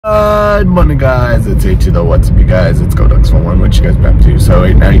Good morning, guys. It's H2, what's up, you guys? It's GoDucks41. What you guys been up to? So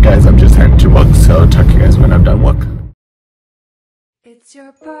right now, you guys, I'm just heading to work. So talk to you guys when I'm done work. It's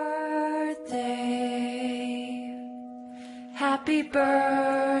your birthday. Happy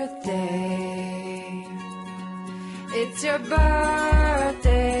birthday. It's your birthday.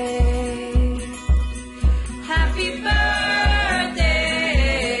 Happy birthday.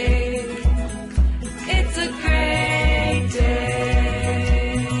 It's a great day.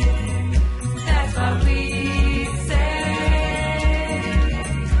 That's what we say.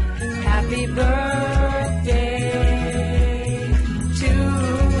 Happy birthday to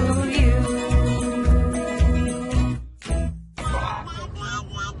you.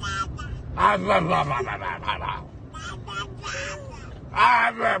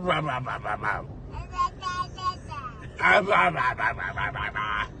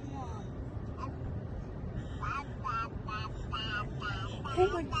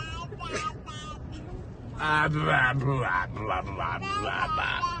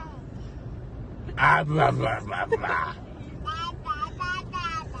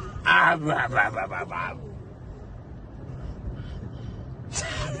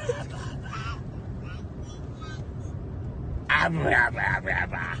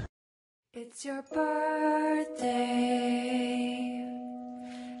 It's your birthday.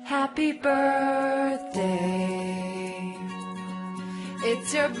 Happy birthday.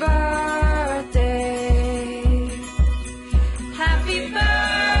 It's your birthday. Happy birthday.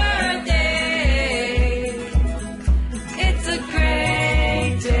 It's a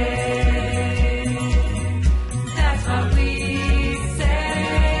great day. That's what we say.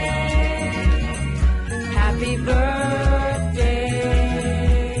 Happy birthday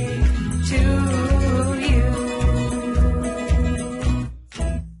to you.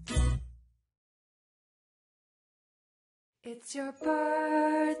 It's your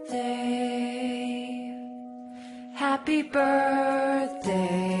birthday. Happy birthday.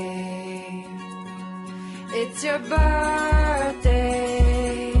 It's your birthday.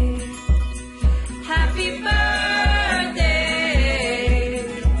 Happy birthday.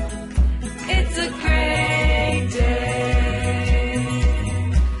 It's a great day.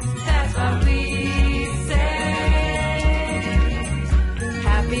 That's what we say.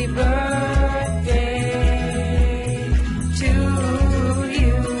 Happy birthday to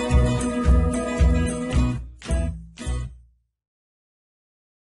you.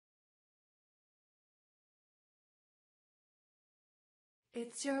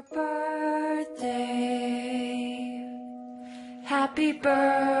 It's your birthday. Happy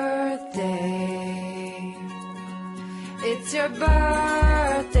birthday. It's your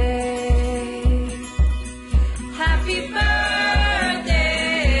birthday. Happy birthday.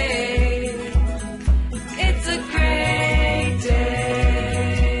 It's a great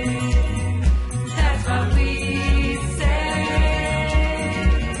day. That's what we say.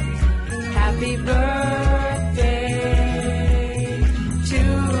 Happy birthday to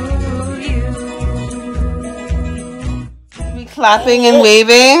you. We clapping and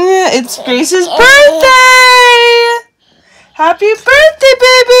waving. It's Grace's birthday. Happy birthday,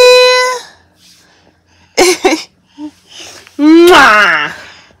 baby. Mwah.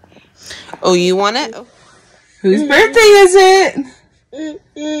 Oh, you want it? Whose birthday is it?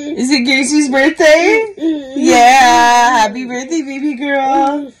 Is it Gracie's birthday? Yeah. Happy birthday, baby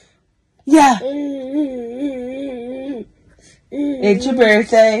girl. Yeah. It's your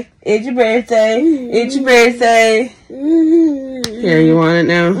birthday. It's your birthday. It's your birthday. Here, you want it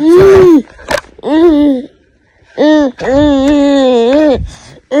now?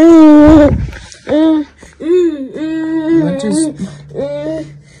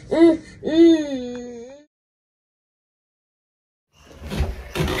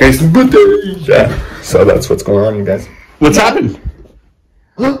 Grace's birthday. Yeah. So that's what's going on, you guys. What's happened?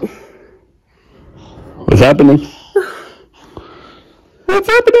 What's happening? What's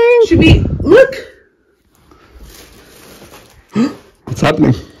happening? Should we look? What's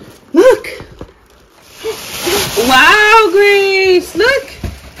happening? Look! Wow, Grace! Look!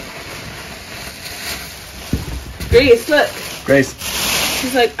 Grace, look. Grace,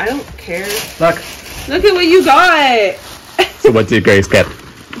 She's like, I don't care. look. Look at what you got! So what did Grace get?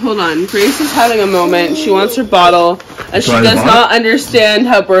 Hold on. Grace is having a moment. She wants her bottle. And she does not understand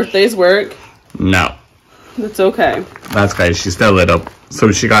how birthdays work. No. That's okay. That's great. She's still lit up.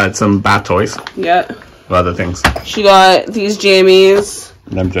 So she got some bat toys. Yeah. What other things? She got these jammies.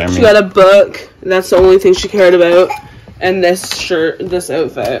 Them Jamie. She got a book. And that's the only thing she cared about. And this shirt, this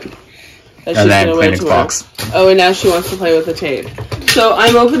outfit. That And then Kleenex box. Oh, and now she wants to play with the tape. So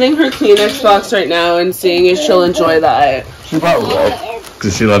I'm opening her Kleenex box right now and seeing if she'll enjoy that. She probably will.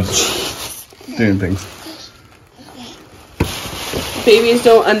 because she loves doing things. Babies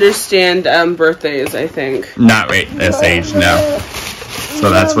don't understand birthdays, I think. Not right this age, no. So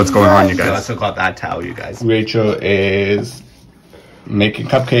that's what's going on, you So I guys. still got that towel, you guys. Rachel is making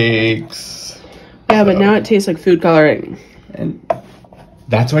cupcakes. Yeah, but now it tastes like food coloring. And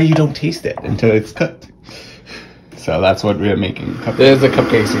that's why you don't taste it until it's cooked. So that's what we're making. There's the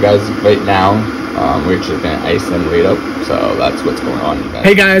cupcakes, you guys, right now. We're just gonna ice them right up. So that's what's going on, you guys.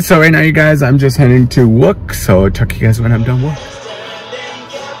 Hey guys, so right now, you guys, I'm just heading to work. So I'll talk to you guys when I'm done work.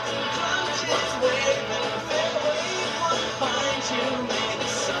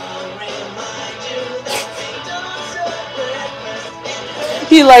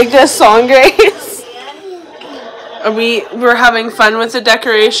 You like this song, Grace? We're having fun with the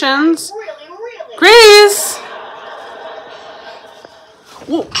decorations? Grace!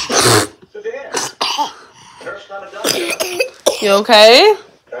 Whoa. You okay?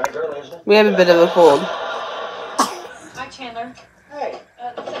 We have a bit of a cold. Hi, Chandler. Hey.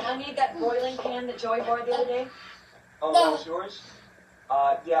 Listen, I need that boiling pan that Joey borrowed the other day. Oh, that was yours?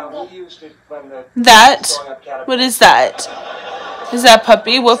 Yeah, we used it when the That? growing up caterpillar. What is that? Is that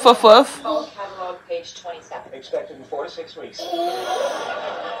puppy? Woof, woof, woof. Phone catalog, page 27. Expected in 4 to 6 weeks. Hey,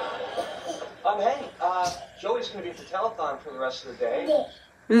 Joey's gonna be at the telethon for the rest of the day.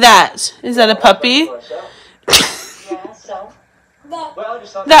 That. Is that a puppy? Yeah, so? Well, I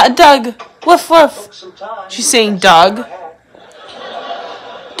just thought That dog. Woof, woof. took some time. She's saying dog. I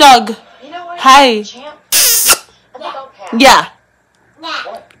had. Dog. You know what? Hi. Champ? I think I'll pass. Yeah.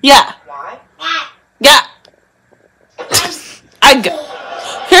 Yeah. Why? Yeah. I go.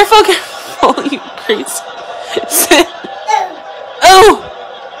 Careful, careful, you Grace. Sit. Oh!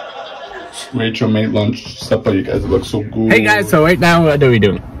 Rachel made lunch supper, you guys look so good. Hey guys, so right now, what are we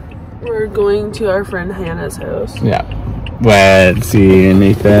doing? We're going to our friend Hannah's house. Yeah. Let's see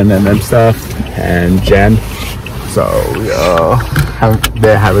Nathan and them stuff, and Jen. So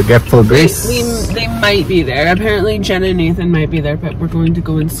they have a gift for Grace. They might be there. Apparently Jen and Nathan might be there, but we're going to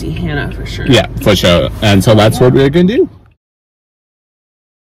go and see Hannah for sure. Yeah, for sure. And so that's what we're gonna do.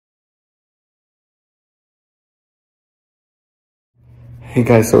 Hey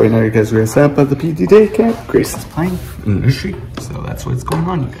guys, so right now, you guys, we're set up at the PD day camp. Grace is playing in the street, so that's what's going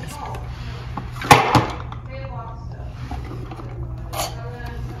on, you guys.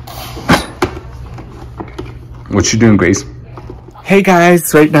 What you doing, Grace? Hey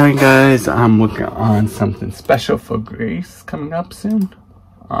guys, right now, you guys, I'm working on something special for Grace coming up soon,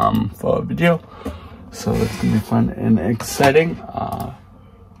 for a video. So it's gonna be fun and exciting.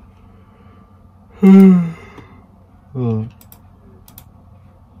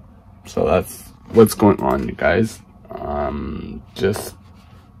 So that's what's going on, you guys. Just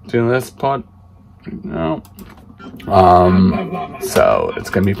doing this part, you know. So it's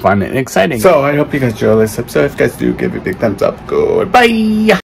gonna be fun and exciting. So I hope you guys enjoy this episode. If you guys do, give it a big thumbs up. Goodbye.